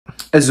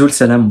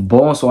Salam,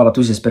 bonsoir à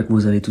tous, j'espère que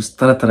vous allez tous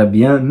très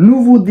bien.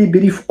 Nouveau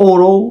débrief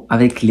Euro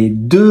avec les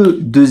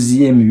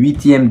deuxièmes,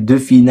 huitièmes de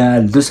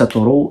finale de cet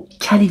Euro.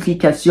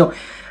 Qualification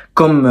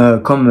comme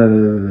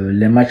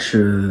les matchs,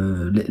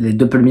 les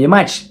deux premiers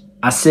matchs,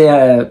 assez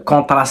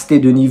contrastés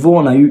de niveau.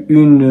 On a eu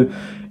une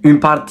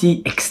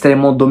partie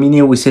extrêmement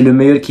dominée où c'est le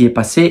meilleur qui est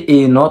passé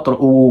et une autre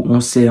où on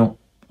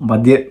va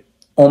dire,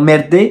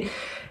 emmerdé.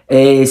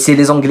 Et c'est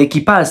les Anglais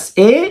qui passent.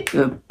 Et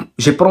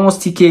j'ai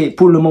pronostiqué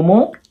pour le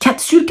moment 4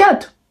 sur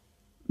 4.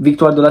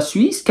 Victoire de la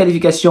Suisse,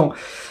 qualification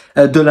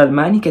de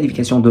l'Allemagne,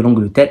 qualification de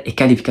l'Angleterre et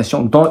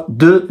qualification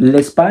de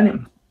l'Espagne.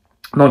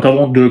 Donc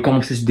avant de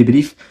commencer ce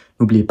débrief,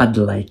 n'oubliez pas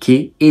de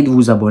liker et de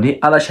vous abonner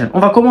à la chaîne.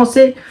 On va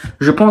commencer,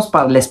 je pense,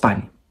 par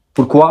l'Espagne.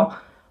 Pourquoi?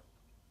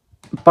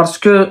 Parce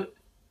que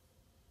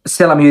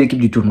c'est la meilleure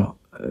équipe du tournoi.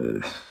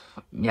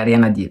 Il n'y a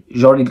rien à dire.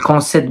 Genre, ils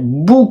concèdent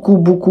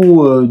beaucoup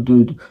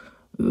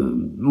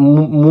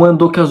moins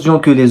d'occasions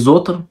que les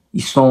autres.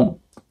 Ils sont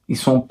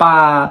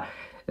pas.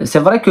 C'est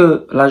vrai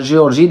que la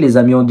Géorgie les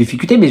a mis en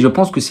difficulté, mais je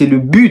pense que c'est le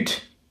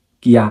but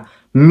qui a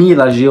mis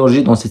la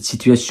Géorgie dans cette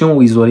situation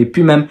où ils auraient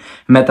pu même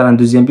mettre un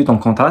deuxième but en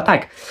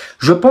contre-attaque.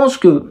 Je pense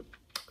que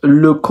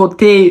le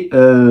côté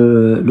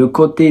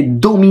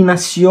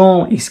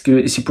domination,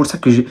 c'est pour ça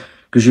que je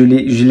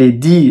l'ai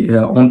dit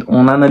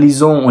en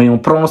analysant et en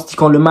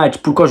pronostiquant le match,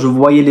 pourquoi je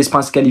voyais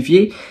l'Espagne se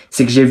qualifier,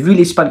 c'est que j'ai vu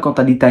l'Espagne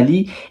contre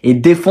l'Italie et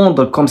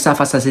défendre comme ça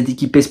face à cette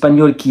équipe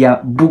espagnole qui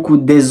a beaucoup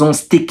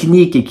d'aisance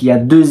technique et qui a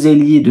deux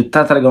ailiers de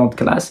très grande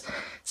classe,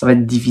 ça va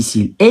être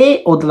difficile.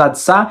 Et au-delà de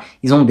ça,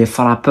 ils ont des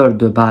frappeurs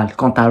de balles.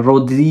 Quant à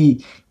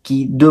Rodri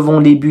qui devant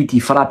les buts,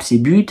 il frappe ses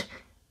buts,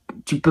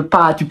 tu peux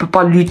pas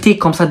lutter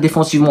comme ça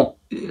défensivement.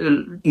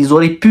 Ils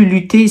auraient pu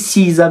lutter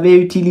s'ils avaient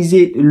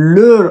utilisé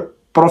leur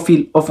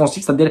profil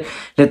offensif, c'est-à-dire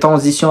les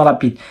transitions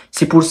rapides.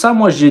 C'est pour ça,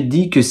 moi, je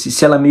dis que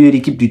c'est la meilleure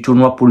équipe du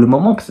tournoi pour le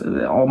moment.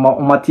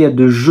 En matière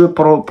de jeu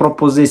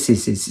proposé,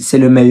 c'est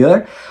le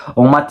meilleur.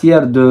 En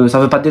matière de, ça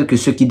veut pas dire que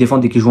ceux qui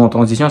défendent et qui jouent en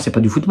transition, c'est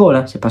pas du football,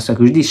 hein. C'est pas ça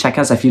que je dis.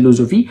 Chacun sa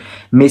philosophie.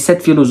 Mais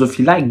cette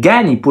philosophie-là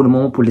gagne pour le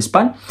moment pour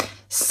l'Espagne.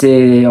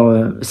 C'est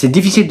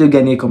difficile de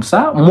gagner comme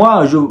ça.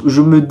 Moi,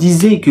 je me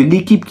disais que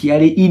l'équipe qui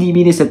allait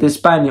éliminer cette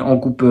Espagne en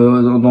coupe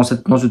dans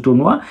ce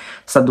tournoi,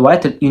 ça doit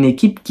être une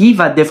équipe qui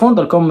va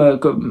défendre comme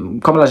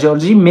la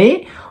Géorgie,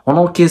 mais en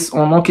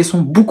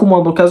encaissant beaucoup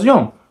moins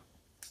d'occasions,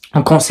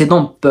 en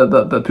concédant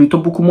plutôt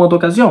beaucoup moins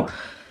d'occasions.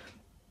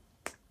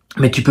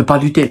 Mais tu peux pas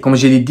lutter, comme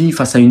je l'ai dit,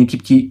 face à une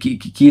équipe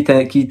qui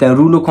est un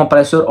rouleau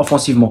compresseur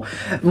offensivement.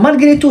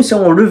 Malgré tout, si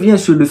on revient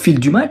sur le fil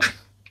du match,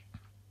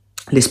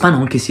 l'Espagne a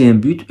encaissé un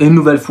but, une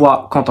nouvelle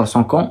fois contre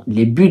son camp.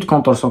 Les buts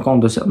contre son camp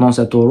dans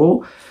cet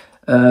Euro,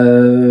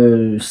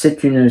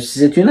 c'est une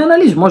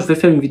analyse. Moi, je vais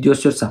faire une vidéo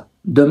sur ça.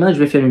 Demain, je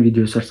vais faire une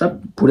vidéo sur ça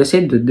pour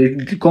essayer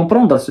de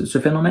comprendre ce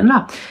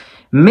phénomène-là.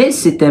 Mais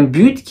c'est un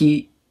but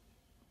qui,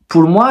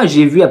 pour moi,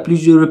 j'ai vu à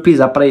plusieurs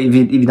reprises. Après,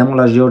 évidemment,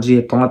 la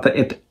Géorgie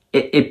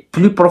est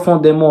plus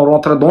profondément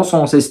rentrée dans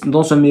son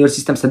meilleur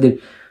système, c'est-à-dire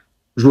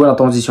jouer à la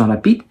transition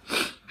rapide.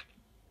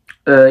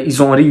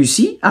 Ils ont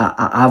réussi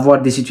à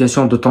avoir des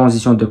situations de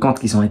transition de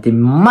contre qui ont été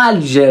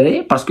mal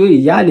gérées parce qu'il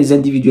y a les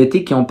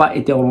individualités qui n'ont pas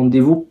été au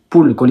rendez-vous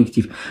pour le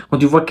collectif. Quand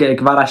tu vois que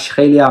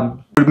Kvaratskhelia,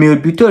 le meilleur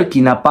buteur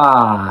qui n'a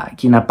pas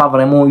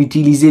vraiment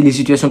utilisé les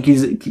situations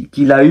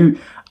qu'il a eues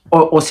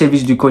au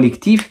service du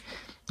collectif,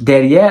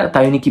 derrière, tu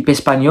as une équipe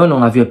espagnole,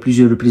 on a vu à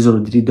plusieurs reprises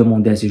Rodri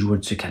demander à ses joueurs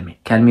de se calmer.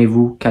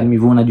 Calmez-vous,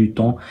 on a du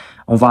temps.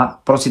 On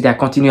va procéder à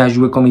continuer à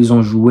jouer comme ils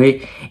ont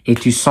joué et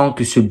tu sens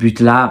que ce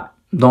but-là,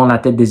 dans la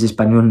tête des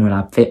Espagnols, ne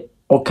l'a fait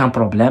aucun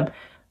problème.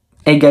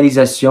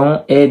 Égalisation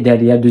et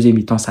derrière, deuxième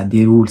mi-temps, ça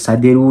déroule.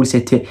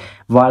 C'était,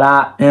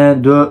 voilà,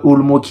 1-2,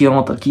 Olmo qui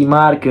rentre, qui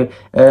marque,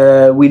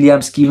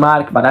 Williams qui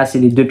marque. Voilà, c'est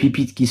les deux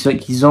pipites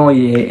qu'ils ont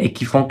et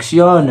qui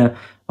fonctionnent.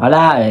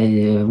 Voilà,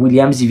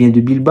 Williams, il vient de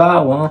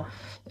Bilbao, hein.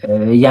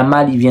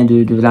 Yamal, il vient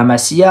de la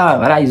Masia.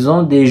 Voilà, ils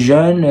ont des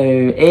jeunes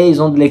et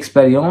ils ont de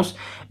l'expérience.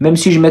 Même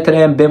si je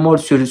mettrais un bémol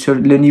sur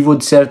le niveau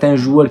de certains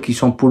joueurs qui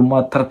sont pour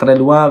moi très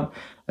loin,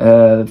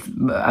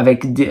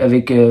 avec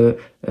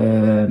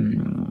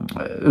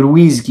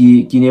Ruiz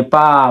qui n'est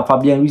pas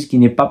Fabien Ruiz qui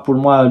n'est pas pour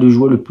moi le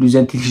joueur le plus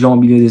intelligent au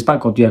milieu d'Espagne.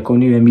 Quand tu as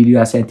connu un milieu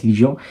assez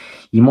intelligent,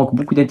 il manque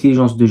beaucoup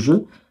d'intelligence de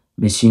jeu,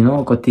 mais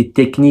sinon côté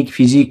technique,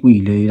 physique,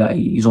 oui,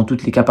 ils ont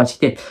toutes les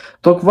capacités.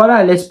 Donc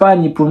voilà,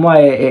 l'Espagne pour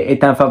moi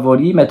est un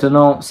favori.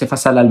 Maintenant, c'est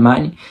face à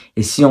l'Allemagne,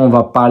 et si on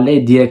va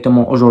parler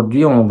directement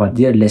aujourd'hui, on va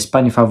dire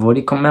l'Espagne est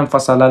favori quand même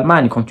face à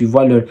l'Allemagne. Quand tu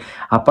vois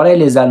après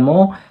les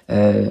Allemands,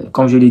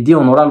 comme je l'ai dit,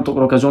 on aura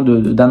l'occasion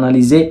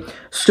d'analyser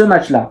ce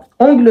match-là.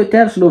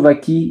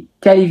 Angleterre-Slovaquie,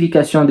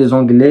 qualification des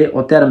Anglais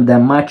au terme d'un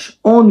match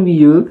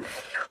ennuyeux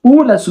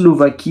où la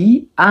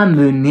Slovaquie a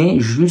mené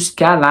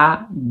jusqu'à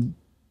la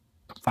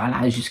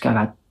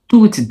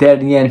toute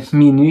dernière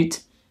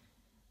minute.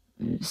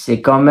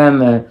 C'est quand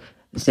même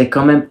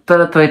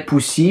très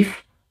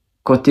poussif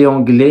côté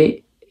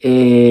anglais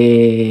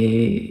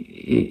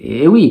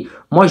et oui,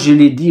 moi je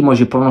l'ai dit, moi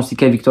j'ai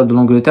pronostiqué la victoire de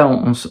l'Angleterre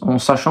en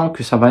sachant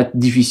que ça va être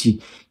difficile,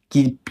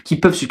 qui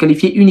peuvent se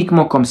qualifier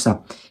uniquement comme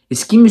ça. Et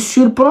ce qui me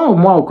surprend,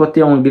 moi, au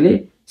côté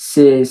anglais,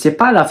 c'est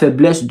pas la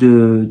faiblesse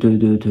de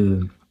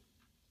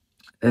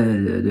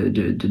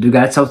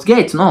Gareth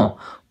Southgate, non.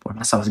 Pour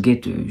moi,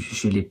 Southgate,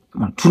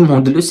 tout le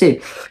monde le sait.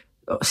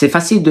 C'est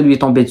facile de lui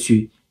tomber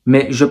dessus.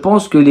 Mais je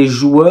pense que les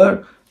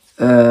joueurs,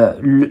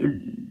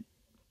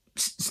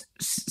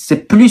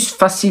 c'est plus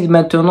facile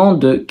maintenant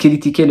de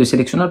critiquer le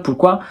sélectionneur.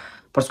 Pourquoi?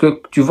 Parce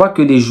que tu vois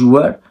que les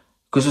joueurs,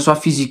 que ce soit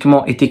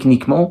physiquement et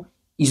techniquement,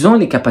 ils ont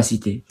les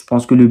capacités. Je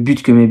pense que le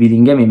but que met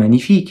Bellingham est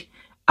magnifique.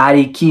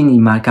 Harry Kane,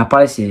 il marque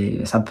après,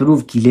 ça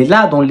prouve qu'il est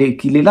là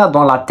qu'il est là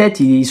dans la tête,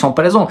 ils sont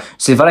présents.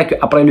 C'est vrai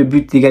qu'après le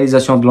but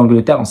d'égalisation de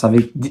l'Angleterre, on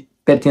savait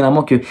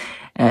pertinemment que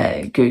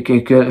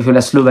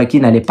la Slovaquie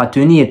n'allait pas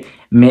tenir.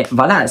 Mais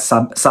voilà,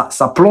 ça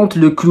plante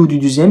le clou du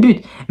deuxième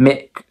but.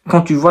 Mais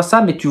quand tu vois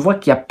ça, mais tu vois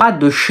qu'il n'y a pas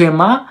de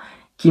schéma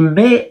qui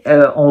met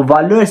en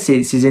valeur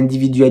ces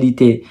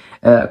individualités.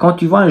 Quand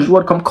tu vois un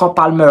joueur comme Cole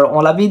Palmer,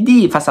 on l'avait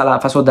dit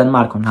face au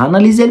Danemark, on a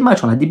analysé le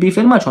match, on a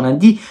débriefé le match, on a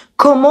dit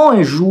comment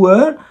un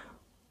joueur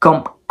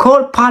comme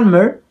Cole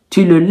Palmer,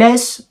 tu le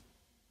laisses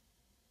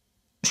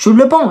sur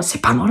le banc.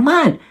 C'est pas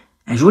normal.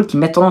 Un joueur qui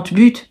met 30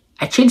 buts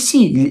à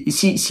Chelsea,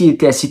 s'il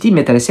était à City, il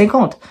mettrait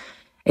 50.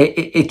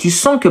 Et tu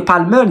sens que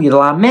Palmer, il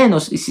ramène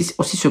aussi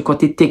ce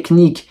côté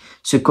technique,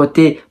 ce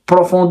côté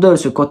profondeur,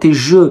 ce côté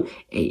jeu.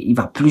 Et il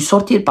va plus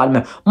sortir,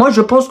 Palmer. Moi,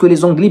 je pense que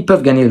les Anglais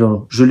peuvent gagner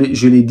l'Euro. Je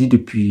l'ai dit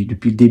depuis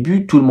le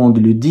début. Tout le monde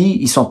le dit.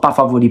 Ils sont pas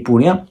favoris pour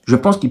rien. Je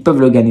pense qu'ils peuvent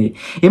le gagner.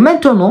 Et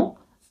maintenant,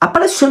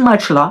 après ce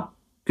match-là,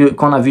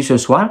 qu'on a vu ce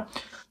soir,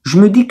 je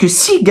me dis que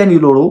s'ils gagnent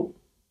l'Euro,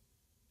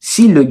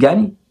 s'ils le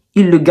gagnent,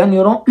 ils le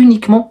gagneront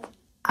uniquement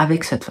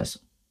avec cette façon.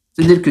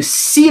 C'est-à-dire que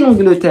si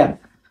l'Angleterre,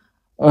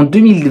 en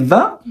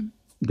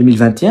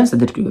 2021,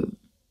 c'est-à-dire que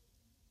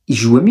ils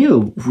jouaient mieux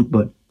au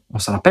football. On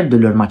se rappelle de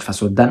leur match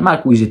face au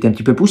Danemark où ils étaient un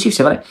petit peu poussifs,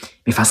 c'est vrai.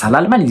 Mais face à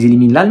l'Allemagne, ils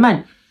éliminent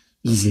l'Allemagne.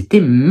 Ils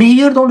étaient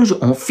meilleurs dans le jeu.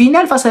 En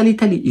finale, face à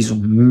l'Italie, ils ont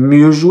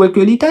mieux joué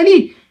que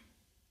l'Italie.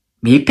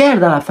 Mais ils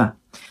perdent à la fin.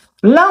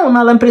 Là, on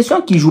a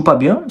l'impression qu'ils jouent pas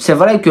bien. C'est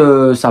vrai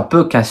que ça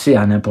peut casser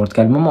à n'importe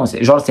quel moment.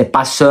 C'est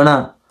pas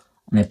serein.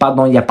 Il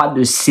n'y a pas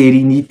de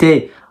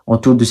sérénité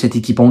autour de cette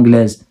équipe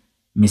anglaise.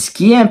 Mais ce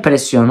qui est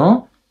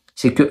impressionnant,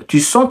 c'est que tu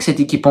sens que cette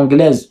équipe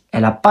anglaise,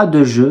 elle n'a pas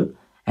de jeu.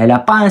 Elle n'a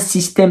pas un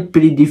système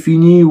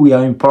prédéfini où il y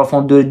a une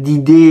profondeur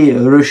d'idées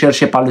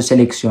recherchée par le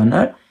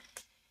sélectionneur.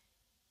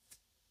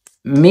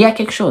 Mais il y a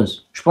quelque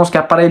chose. Je pense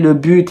qu'après le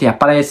but et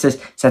après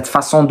cette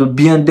façon de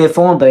bien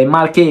défendre et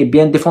marquer et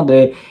bien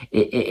défendre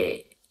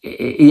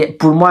et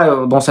pour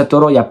moi, dans cet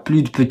Euro, il n'y a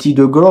plus de petits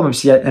de gros, même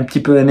s'il y a un petit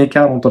peu un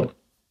écart entre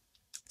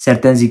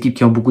certaines équipes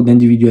qui ont beaucoup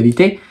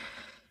d'individualité.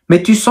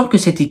 Mais tu sens que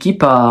cette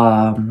équipe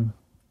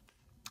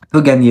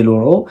peut gagner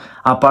l'Euro.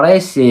 Après,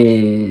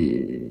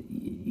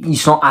 ils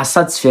sont à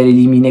ça de se faire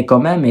éliminer quand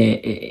même.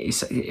 Et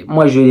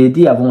moi, je l'ai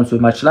dit avant ce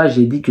match-là,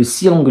 j'ai dit que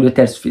si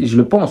l'Angleterre, je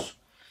le pense,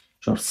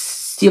 genre,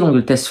 si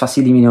l'Angleterre se fasse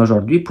éliminer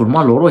aujourd'hui, pour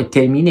moi, l'Euro est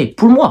terminé.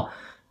 Pour moi.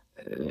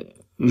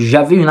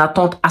 J'avais une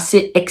attente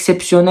assez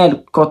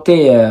exceptionnelle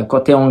côté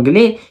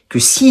anglais, que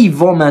s'ils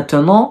vont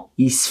maintenant,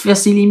 ils se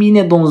fassent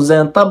éliminer dans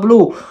un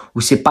tableau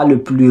où c'est pas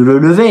le plus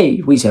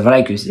relevé. Oui, c'est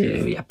vrai que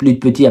il y a plus de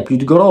petits, il y a plus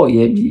de gros, il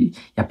y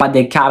a pas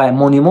d'écart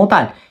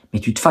monumental. Mais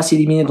tu te fasses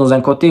éliminer dans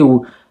un côté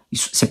où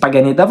c'est pas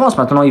gagné d'avance.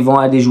 Maintenant, ils vont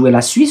aller jouer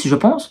la Suisse, je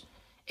pense.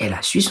 Et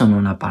la Suisse, on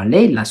en a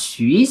parlé, la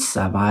Suisse,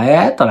 ça va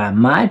être un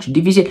match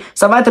difficile.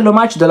 Ça va être le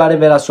match de la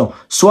révélation.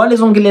 Soit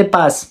les Anglais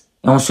passent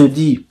et on se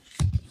dit,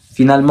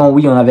 finalement,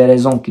 oui, on avait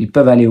raison qu'ils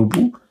peuvent aller au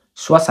bout.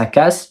 Soit ça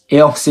casse.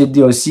 Et on s'est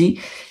dit aussi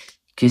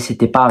que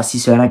c'était pas aussi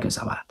serein que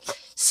ça va.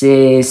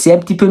 C'est un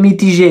petit peu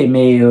mitigé,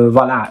 mais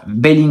voilà.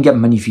 Bellingham,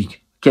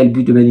 magnifique. Quel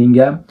but de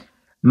Bellingham.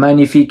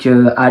 Magnifique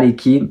Harry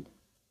Kane.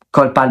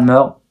 Cole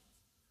Palmer.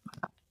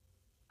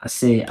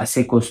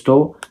 Assez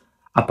costaud.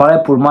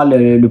 Après, pour moi,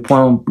 le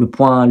point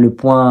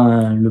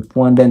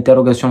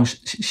d'interrogation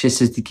chez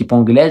cette équipe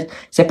anglaise,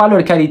 c'est pas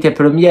leur qualité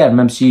première,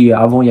 même si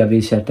avant il y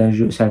avait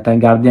certains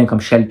gardiens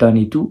comme Shelton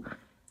et tout.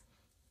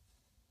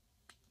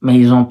 Mais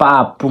ils ont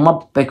pas, pour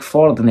moi,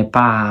 Pickford n'est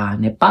pas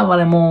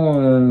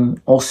vraiment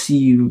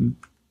aussi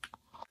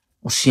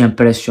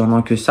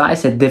impressionnant que ça. Et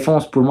cette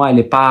défense, pour moi, elle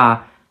est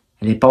pas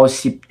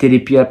aussi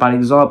terrible, par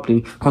exemple.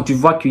 Quand tu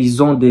vois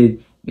qu'ils ont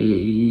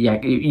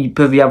ils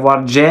peuvent y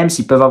avoir James,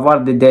 ils peuvent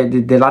avoir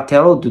des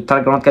latéraux de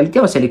très grande qualité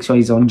en sélection.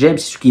 Ils ont James,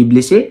 ce qui est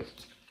blessé.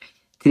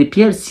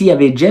 Trippier, s'il y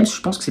avait James,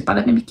 je pense que c'est pas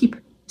la même équipe.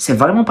 C'est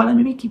vraiment pas la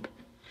même équipe.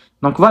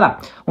 Donc voilà,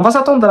 on va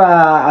s'attendre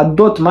à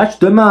d'autres matchs.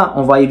 Demain,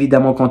 on va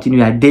évidemment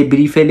continuer à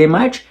débriefer les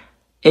matchs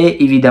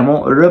et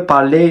évidemment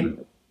reparler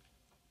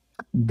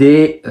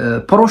des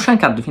prochains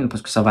quarts de finale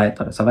parce que ça va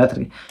être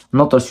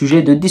notre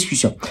sujet de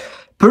discussion.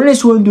 Prenez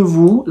soin de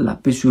vous, la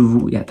paix sur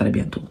vous et à très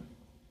bientôt.